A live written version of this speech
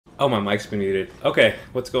Oh, my mic's been muted. Okay,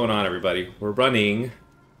 what's going on, everybody? We're running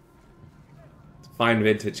Find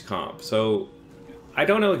Vintage Comp. So, I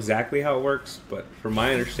don't know exactly how it works, but from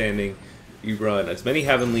my understanding, you run as many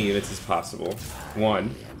Heavenly units as possible.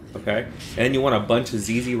 1, okay? And then you want a bunch of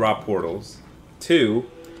Zz'Rot portals. 2,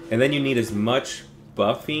 and then you need as much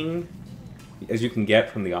buffing as you can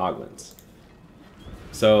get from the Oglins.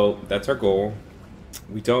 So, that's our goal.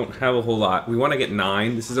 We don't have a whole lot. We want to get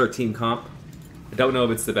 9. This is our team comp. I don't know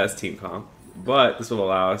if it's the best team comp, but this will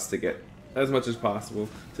allow us to get as much as possible.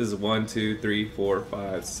 This is 1, 2, 3, 4,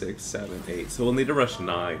 5, 6, 7, 8. So we'll need to rush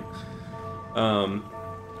 9.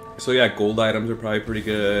 So yeah, gold items are probably pretty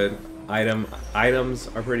good. Items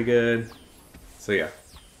are pretty good. So yeah,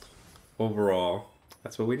 overall,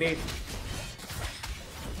 that's what we need.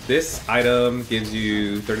 This item gives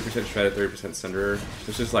you 30% shredded, 30% cinder.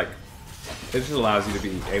 It's just like, it just allows you to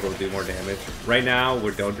be able to do more damage. Right now,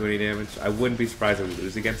 we don't do any damage. I wouldn't be surprised if we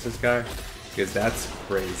lose against this guy, because that's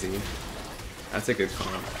crazy. That's a good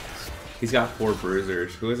comp. He's got 4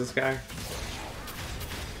 bruisers. Who is this guy?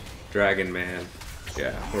 Dragon Man.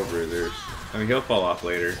 Yeah, 4 bruisers. I mean, he'll fall off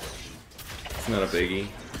later. It's not a biggie.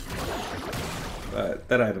 But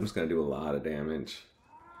that item's gonna do a lot of damage.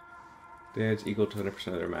 Damage equal to 100%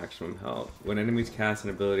 of their maximum health. When enemies cast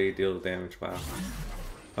an ability, deal the damage. Wow.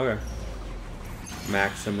 Okay.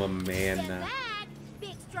 Maximum mana.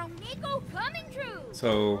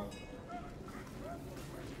 So,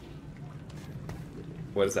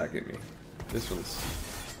 what does that give me? This one's...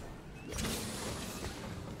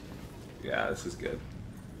 Yeah, this is good.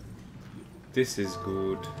 This is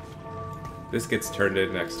good. This gets turned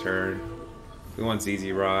in next turn. We want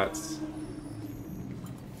Zz'Rots.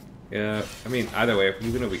 Yeah, I mean, either way,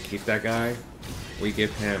 even if we keep that guy, we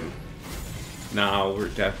give him... No, we're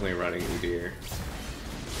definitely running Udyr.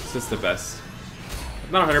 This is the best.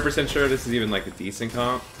 I'm not 100% sure this is even like a decent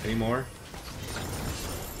comp anymore.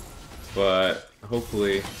 But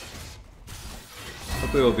hopefully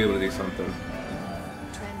we'll be able to do something.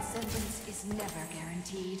 Transcendence is never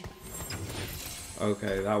guaranteed.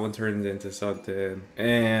 Okay, that one turned into something.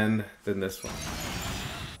 And then this one.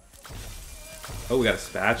 Oh, we got a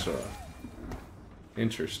spatula.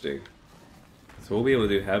 Interesting. So we'll be able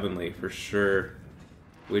to do Heavenly for sure.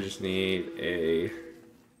 We just need a...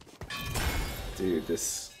 Dude,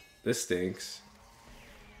 this stinks.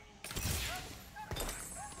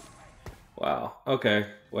 Wow. Okay.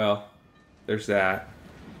 Well, there's that.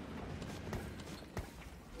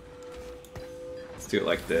 Let's do it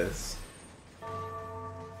like this.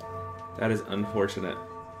 That is unfortunate.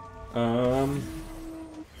 Yeah,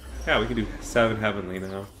 we can do 7 Heavenly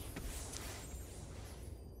now.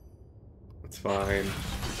 It's fine.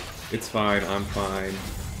 It's fine. I'm fine.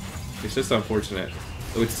 It's just unfortunate.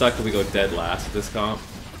 It would suck if we go dead last with this comp.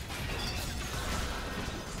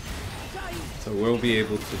 So we'll be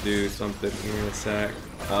able to do something here in a sec.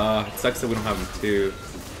 It sucks that we don't have them too.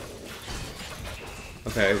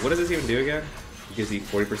 Okay, what does this even do again? It gives you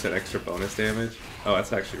 40% extra bonus damage. Oh,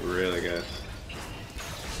 that's actually really good.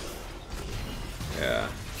 Yeah.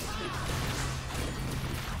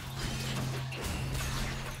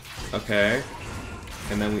 Okay.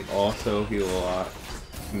 And then we also heal a lot.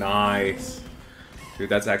 Nice. Dude,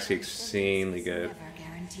 that's actually insanely good.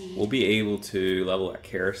 We'll be able to level at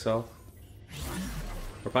Carousel.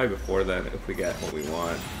 Or probably before then if we get what we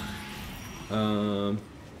want. So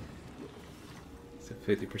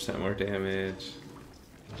 50% more damage.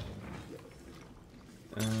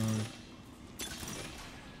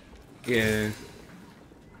 Yeah.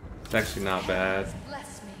 It's actually not bad.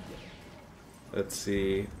 Let's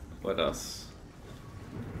see. What else?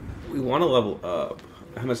 We want to level up.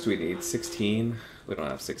 How much do we need? 16? We don't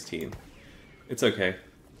have 16. It's okay.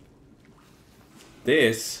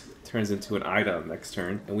 This turns into an item next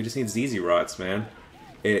turn, and we just need Zz'Rots, man.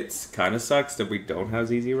 It's kind of sucks that we don't have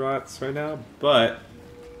Zz'Rots right now, but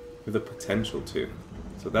with the potential to.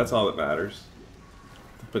 So that's all that matters.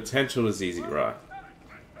 The potential to Zz'Rot.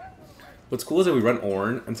 What's cool is that we run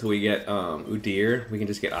Ornn until we get Udyr. We can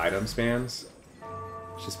just get item spams,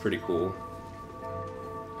 which is pretty cool.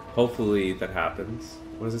 Hopefully that happens.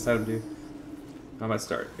 What does this item do? How about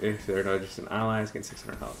start? If they're not just an allies, get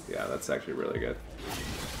 600 health. Yeah, that's actually really good.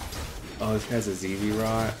 Oh, this guy's a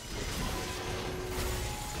Zz'Rot.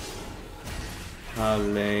 How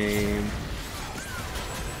lame.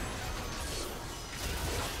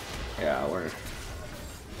 Yeah,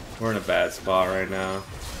 we're in a bad spot right now.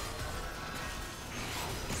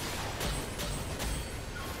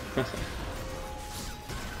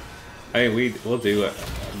 I mean, we'll do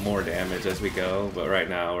more damage as we go, but right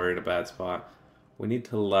now we're in a bad spot. We need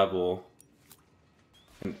to level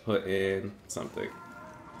and put in something.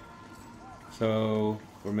 So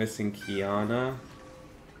we're missing Kiana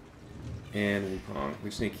and Wukong.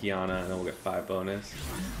 We just need Kiana and then we'll get 5 bonus.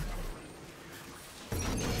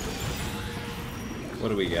 What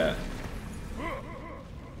do we get?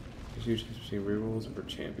 Choose between rerolls or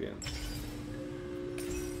champions.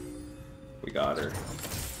 We got her.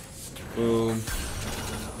 Boom.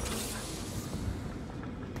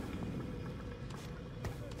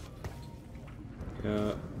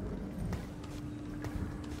 Yeah.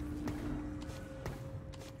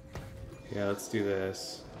 Yeah, let's do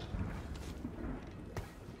this.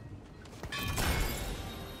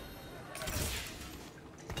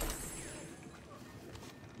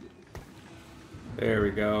 There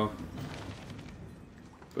we go.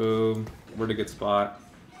 Boom. We're in a good spot.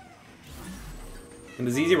 And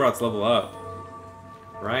the Zz'Rots level up.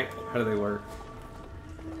 Right? How do they work?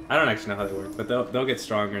 I don't actually know how they work, but they'll get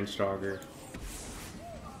stronger and stronger.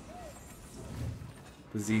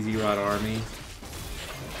 The Zz'Rot army.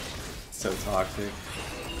 So toxic.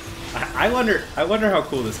 I wonder how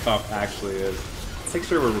cool this comp actually is. Let's make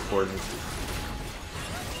sure we're recording.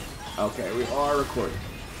 Okay, we are recording.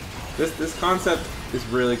 This concept is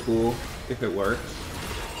really cool if it works.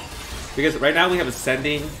 Because right now we have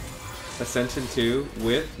Ascension 2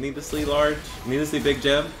 with needlessly big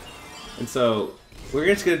gem. And so we're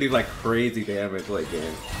just gonna do like crazy damage late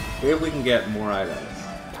game. If we can get more items.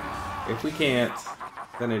 If we can't,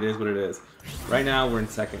 then it is what it is. Right now we're in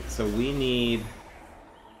second, so we need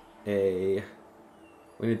this.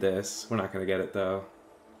 We're not gonna get it though.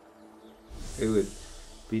 It would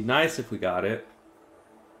be nice if we got it.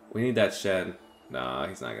 We need that Shen. Nah,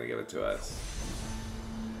 he's not gonna give it to us.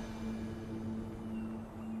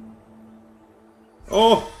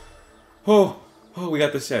 Oh! We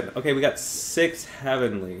got the Shen. Okay, we got 6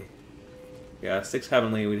 Heavenly. Yeah, 6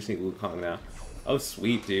 Heavenly, we just need Wukong now. Oh,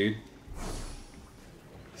 sweet, dude.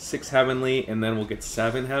 6 Heavenly, and then we'll get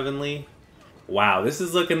 7 Heavenly. Wow, this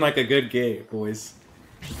is looking like a good game, boys.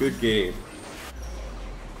 Good game.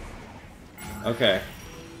 Okay.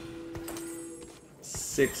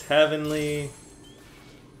 6 Heavenly.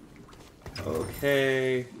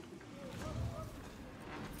 Okay.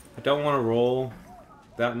 I don't want to roll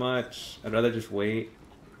that much. I'd rather just wait.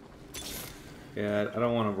 Yeah, I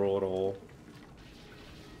don't want to roll at all.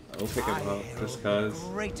 I'll pick him up just cause.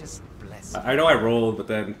 I know I rolled, but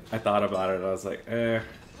then I thought about it and I was like,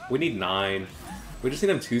 we need 9. We just need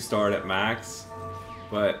them 2-starred at max.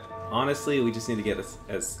 But honestly, we just need to get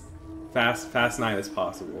as fast 9 as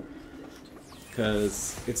possible.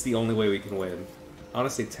 Because it's the only way we can win.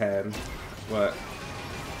 Honestly 10, but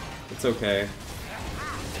it's okay.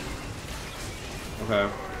 Okay.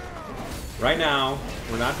 Right now,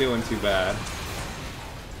 we're not doing too bad.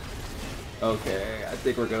 Okay, I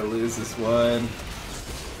think we're gonna lose this one.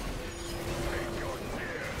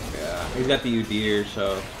 Yeah, he's got the Udyr,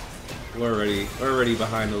 so we're already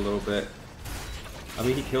behind a little bit. I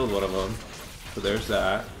mean, he killed one of them, so there's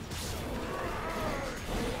that.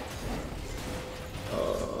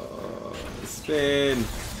 Spin.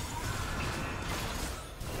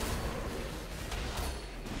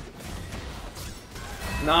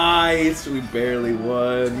 Nice, we barely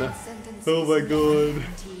won. Oh my god.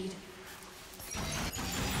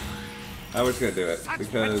 I was gonna do it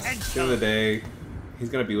because at the end of the day, he's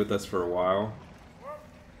gonna be with us for a while,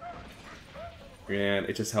 and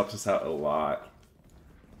it just helps us out a lot.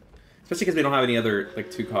 Especially because we don't have any other like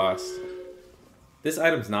 2 costs. This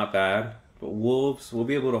item's not bad, but wolves, we'll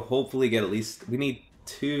be able to hopefully get at least. We need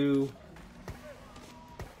 2.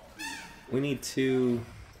 We need 2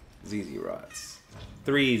 Zz'Rots.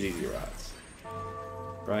 3 Zz'Rots.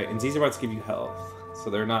 Right, and Zz'Rots give you health, so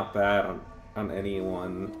they're not bad on any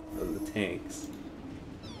one of the tanks.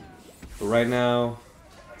 But right now,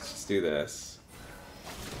 let's just do this.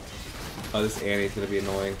 Oh, this Annie's gonna be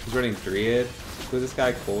annoying. He's running Dryad. Who's this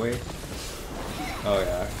guy, Koi? Oh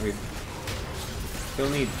yeah, he'll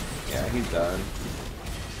need. Yeah, he's done.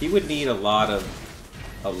 He would need a lot of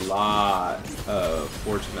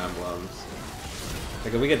fortune emblems.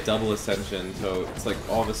 Like if we get double ascension, so it's like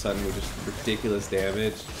all of a sudden we're just ridiculous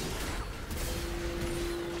damage.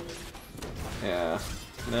 Yeah.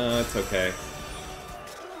 No, it's okay.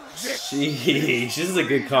 Sheesh, this is a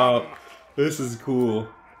good comp. This is cool.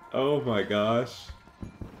 Oh my gosh.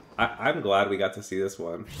 I'm glad we got to see this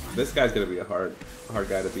one. This guy's gonna be a hard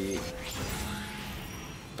guy to beat.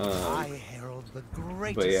 But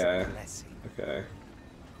yeah. Okay.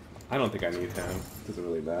 I don't think I need him. Doesn't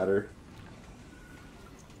really matter.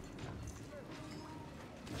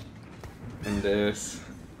 And this.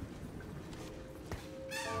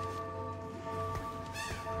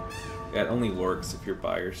 Yeah, it only works if you're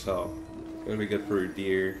by yourself. It'll be good for your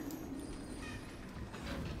deer.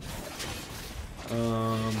 We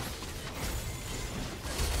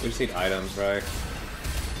just need items, right?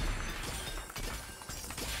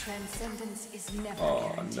 Transcendence is never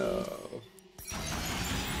Oh guaranteed. no.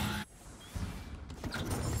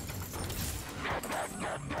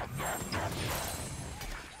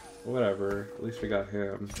 Whatever, at least we got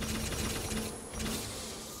him.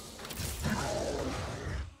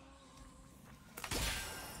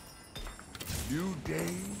 New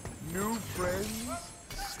day, new friends,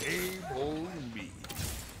 same old me.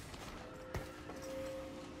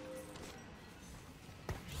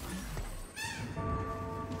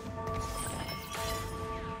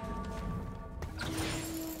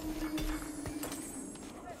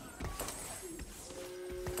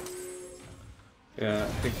 Yeah, I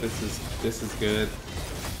think this is good.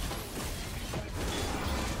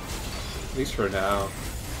 At least for now.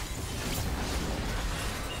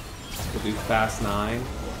 We'll do fast 9.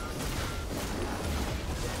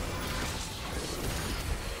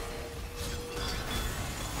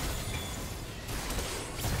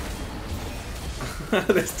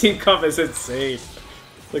 This team comp is insane.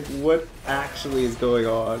 Like, what actually is going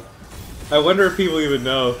on? I wonder if people even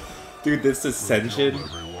know. Dude, this Ascension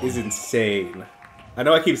is insane. I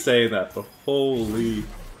know I keep saying that, but holy.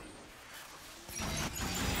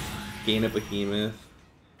 Gain a Behemoth.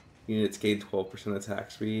 Units gain 12%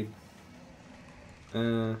 attack speed.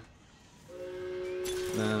 No.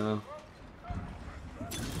 No.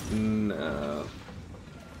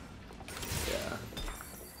 Yeah.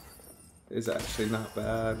 It's actually not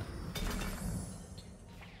bad.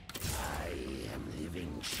 I am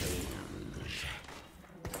living change.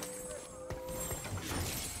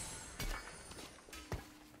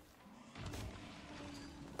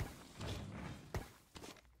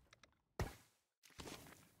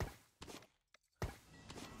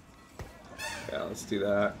 Yeah, let's do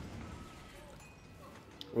that.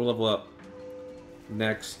 We'll level up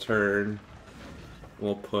next turn.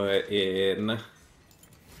 We'll put in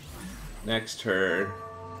next turn.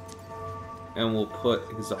 And we'll put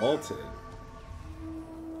Exalted.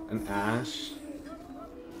 An Ash.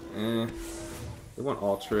 We want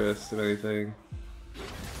Altruist, if anything.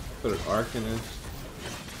 Put an Arcanist.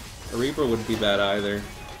 A Reaper wouldn't be bad either.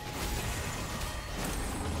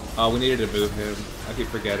 Oh, we needed to move him. I keep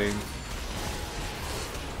forgetting.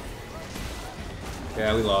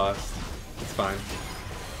 Yeah, we lost. It's fine.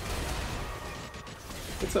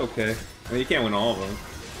 It's okay. I mean, you can't win all of them.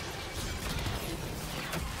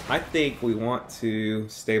 I think we want to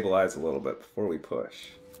stabilize a little bit before we push.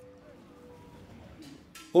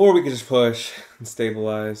 Or we could just push and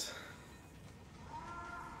stabilize.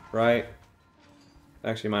 Right?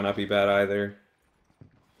 Actually, might not be bad either.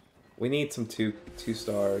 We need some two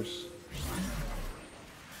stars.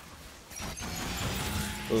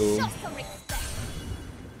 Ooh.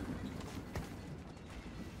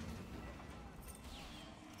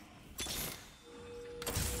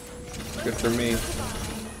 Good for me.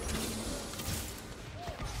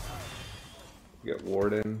 Get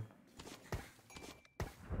Warden.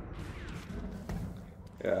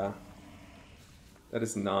 Yeah. That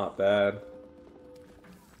is not bad.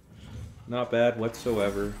 Not bad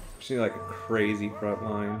whatsoever. Just need like a crazy front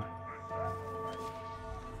line.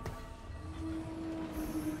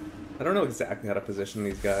 I don't know exactly how to position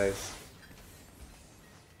these guys.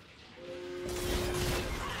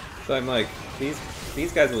 So I'm like,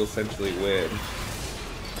 these guys will essentially win.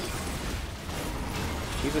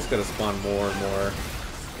 He's just gonna spawn more and more.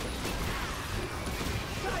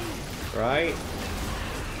 Right?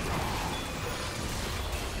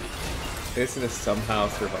 It's gonna somehow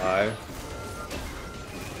survive.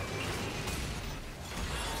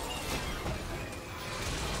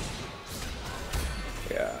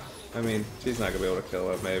 Yeah, I mean, she's not gonna be able to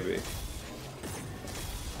kill him, maybe.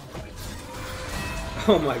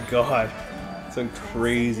 Oh my god. Some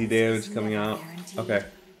crazy damage coming out. Okay.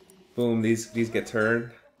 Boom, these get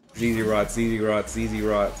turned. Zz'Rot, Zz'Rot,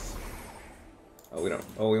 Zz'Rot. Oh, we don't.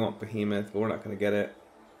 Oh, we want Behemoth, but we're not gonna get it.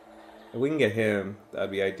 If we can get him, that'd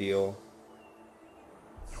be ideal.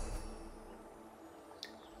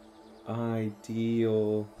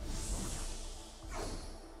 Ideal.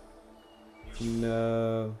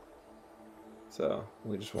 No. So,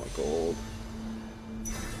 we just want gold.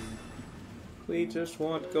 We just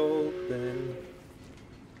want gold then.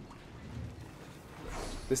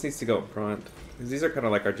 This needs to go up front. Because these are kind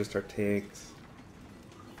of like just our tanks.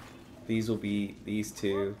 These will be these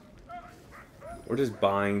two. We're just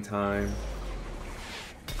buying time.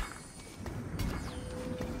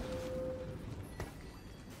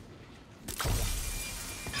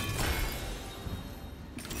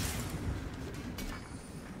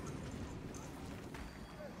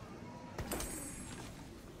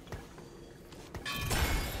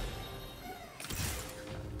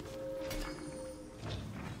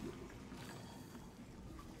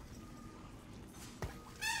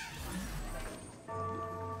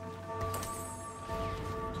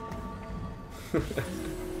 You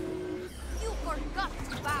forgot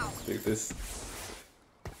to bow. Dude, this.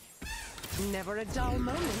 Never a dull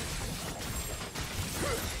moment.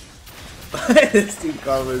 This team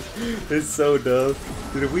combo is so dope.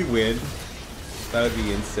 Dude, if we win, that would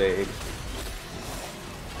be insane.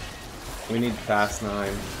 We need fast 9.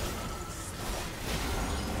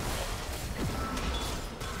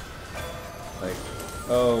 Like,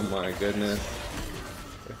 oh my goodness.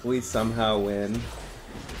 If we somehow win.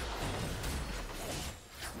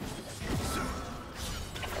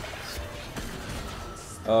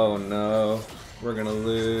 Oh no, we're gonna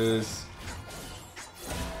lose.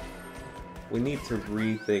 We need to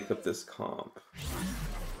rethink of this comp.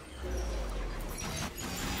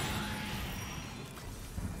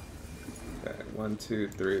 Okay, 1, 2,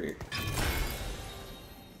 3.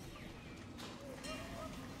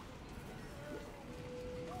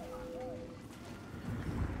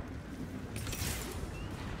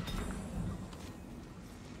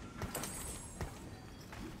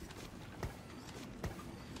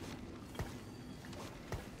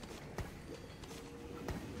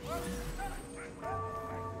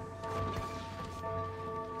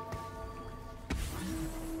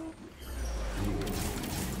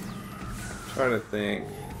 Trying to think.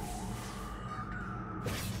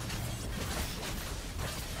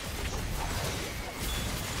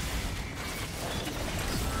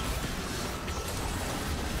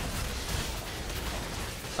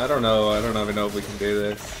 I don't know. I don't even know if we can do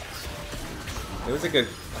this. It was a good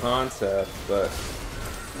concept, but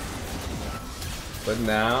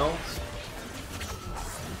now.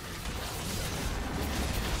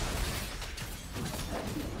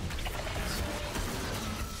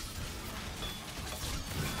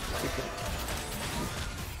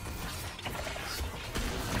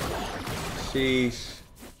 Sheesh.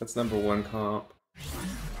 That's number 1 comp.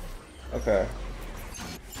 Okay.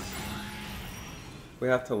 We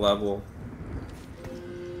have to level.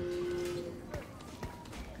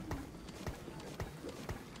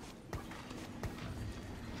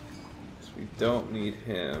 So we don't need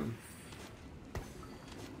him.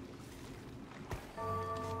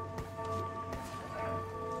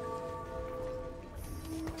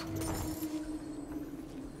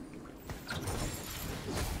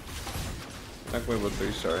 Not going to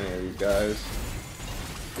 3-star any of you guys.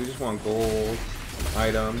 We just want gold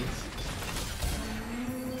items.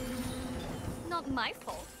 Not my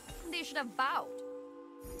fault. They should have bowed.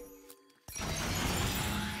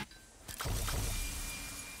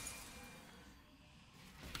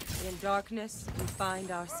 In darkness, we find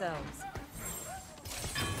ourselves.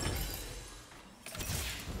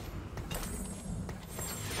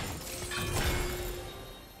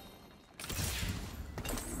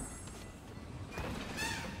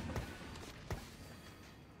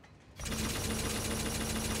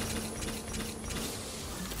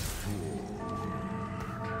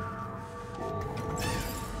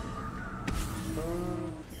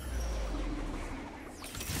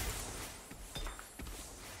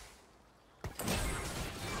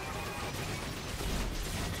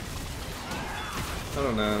 I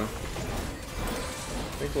don't know. I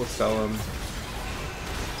think we'll sell them.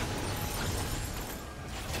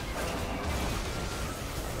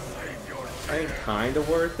 I think kind of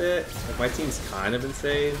worth it. Like, my team's kind of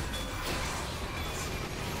insane.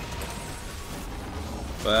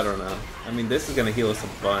 But I don't know. I mean, this is gonna heal us a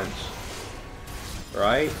bunch,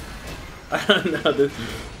 right? I don't know.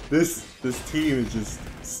 This team is just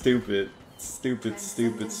stupid, stupid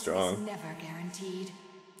strong. Is never guaranteed.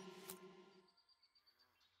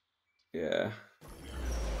 Yeah.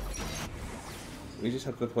 We just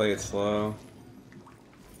have to play it slow.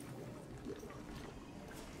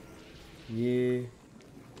 Yeah.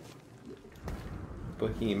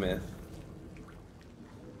 Behemoth.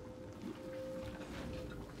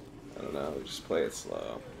 I don't know, just play it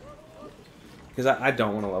slow. Because I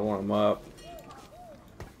don't want to level him up.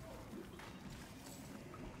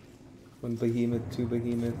 1 behemoth, 2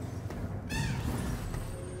 behemoth.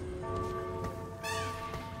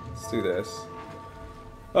 Let's do this.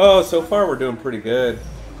 Oh, so far we're doing pretty good.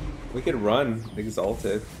 We could run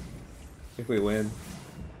Exalted if we win.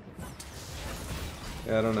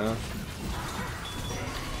 Yeah, I don't know.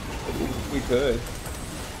 We could.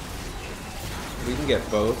 We can get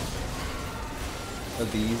both of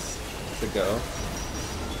these to go.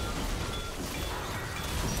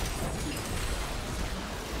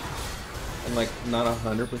 I'm like not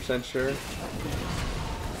 100% sure.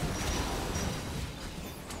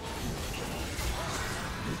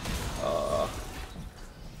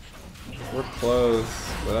 We're close,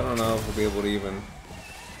 but I don't know if we'll be able to even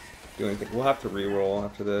do anything. We'll have to re-roll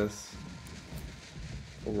after this.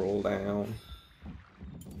 We'll roll down.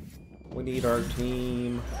 We need our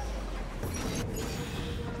team.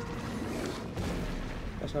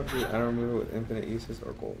 I don't remember with infinite uses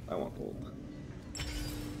or gold. I want gold.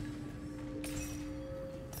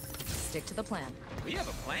 Stick to the plan. We have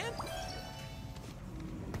a plan?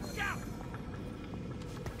 Yeah.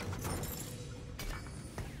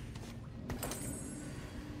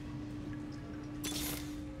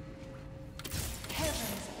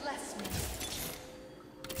 Heavens bless me.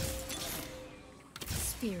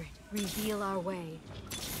 Spirit, reveal our way.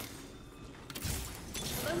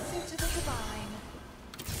 Closer to the divine.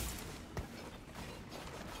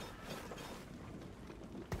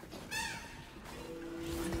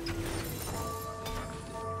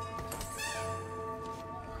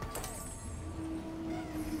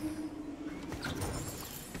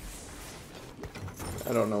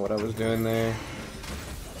 I don't know what I was doing there.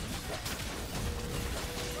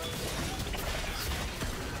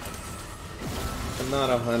 I'm not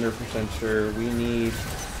 100% sure. We need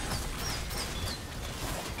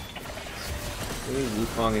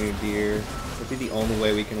Wukong and Udyr. It'd be the only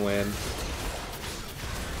way we can win.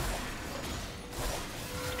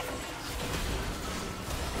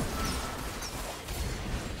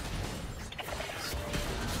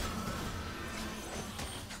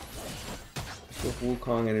 With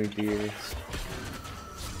Wukong and Udyr.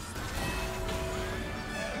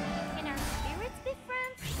 Can our spirits be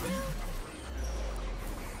friends still?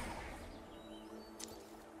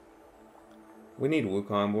 We need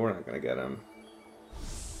Wukong, but we're not gonna get him.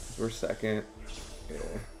 We're second. Yeah.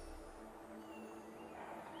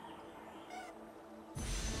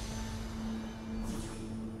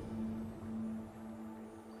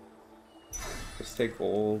 Let's take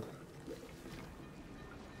gold.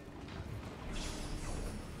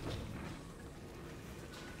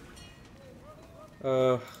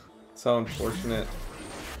 So unfortunate.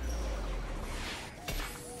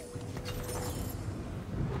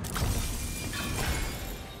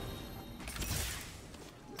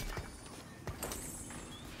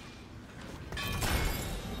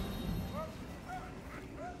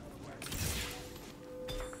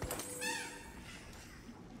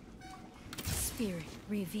 Spirit,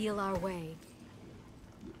 reveal our way.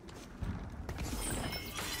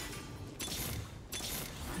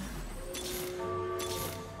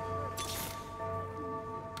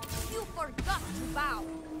 You forgot to bow.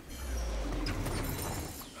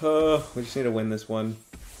 We just need to win this one.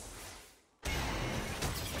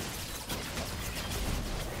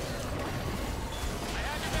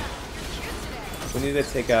 We need to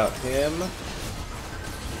take out him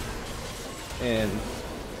and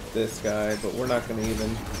this guy, but we're not gonna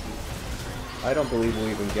even... I don't believe we'll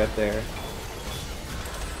even get there.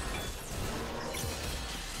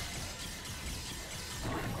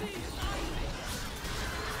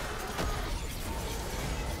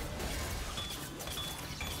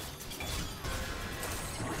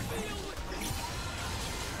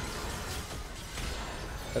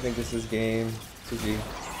 I think this is game. GG.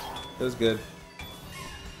 It was good.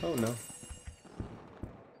 Oh no.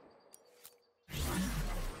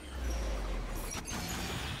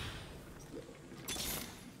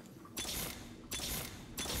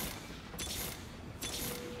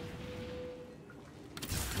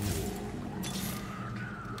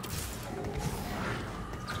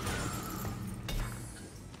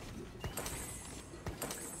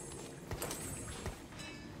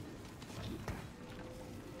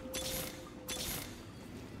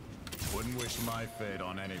 Wouldn't wish my fate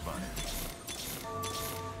on anybody.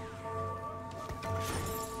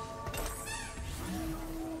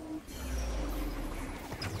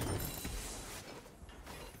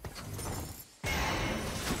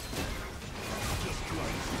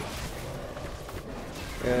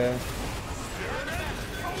 Yeah.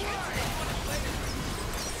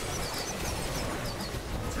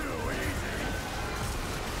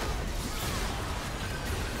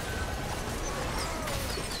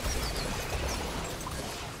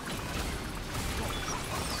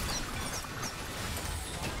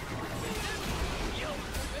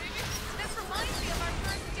 This reminds me of our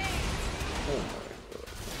first date. Oh my god.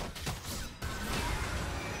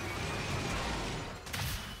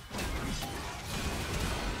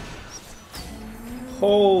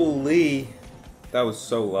 Holy! That was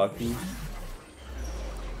so lucky.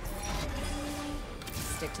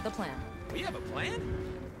 Stick to the plan. We have a plan?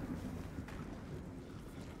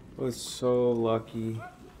 It was so lucky.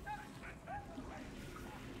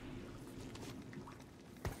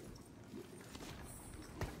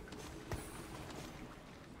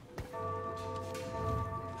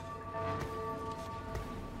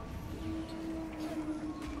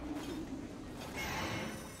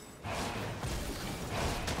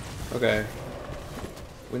 Okay.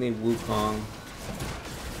 We need Wukong.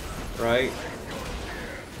 Right?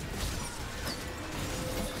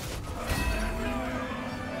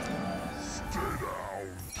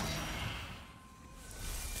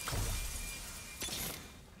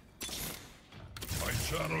 I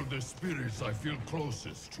channel the spirits I feel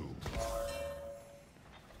closest to.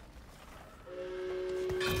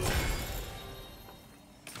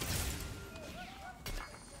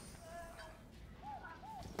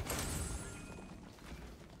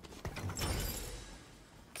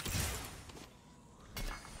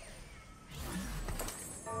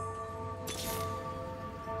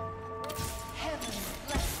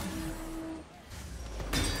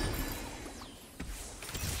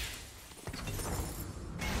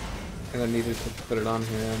 And I needed to put it on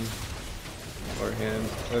him. Or him.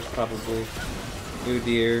 There's probably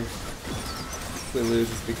Udyr. If we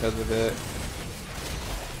lose, it's because of it.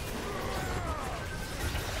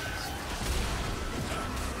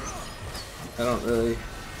 I don't really...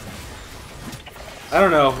 I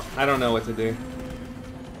don't know. I don't know what to do.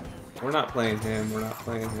 We're not playing him. We're not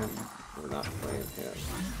playing him. We're not playing him.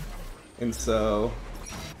 And so...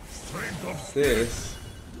 this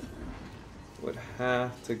would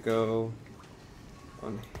have to go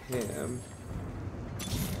on him.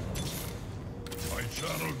 I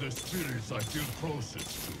channel the spirits I feel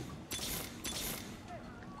closest to.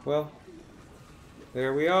 Well,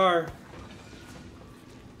 there we are.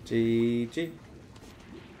 GG.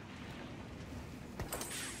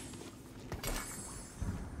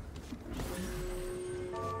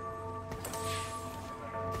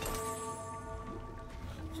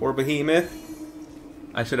 For Behemoth.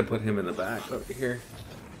 I should have put him in the back over here.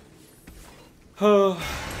 Oh,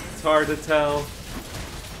 it's hard to tell.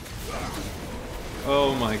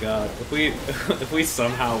 Oh my god. If we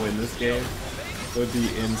somehow win this game, it would be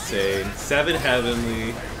insane. 7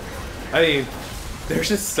 Heavenly. I mean, there's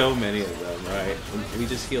just so many of them, right? And we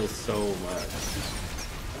just heal so much.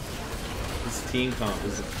 This team comp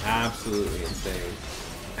is absolutely insane.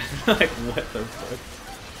 Like, what the fuck?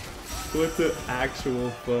 What the actual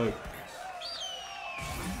fuck?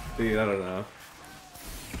 Dude, I don't know.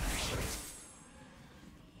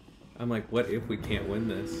 I'm like, what if we can't win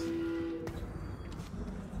this?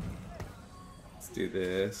 Let's do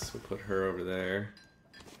this. We'll put her over there.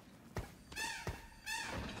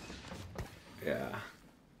 Yeah.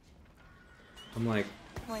 I'm like,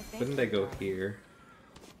 wouldn't they go here?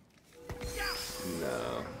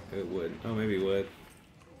 No, it would. Oh, maybe it would.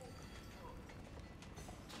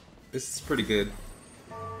 This is pretty good.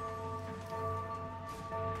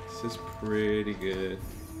 This is pretty good.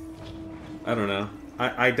 I don't know.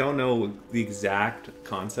 I don't know the exact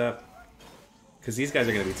concept. Because these guys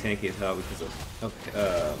are going to be tanky as hell because of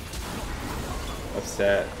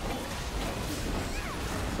set.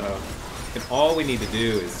 So, if all we need to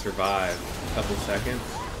do is survive a couple seconds.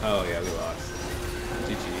 Oh yeah, we lost.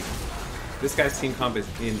 GG. This guy's team comp is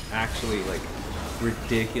actually like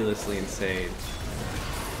ridiculously insane.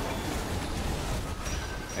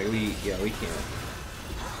 Like we can't.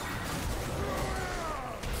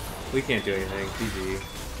 We can't do anything.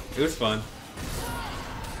 GG. It was fun.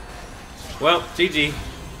 Well, GG.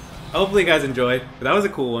 Hopefully you guys enjoyed. But that was a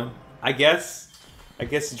cool one. I guess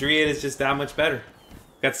Zz'Rot is just that much better.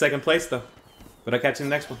 Got second place though. But I'll catch you in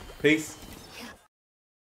the next one. Peace.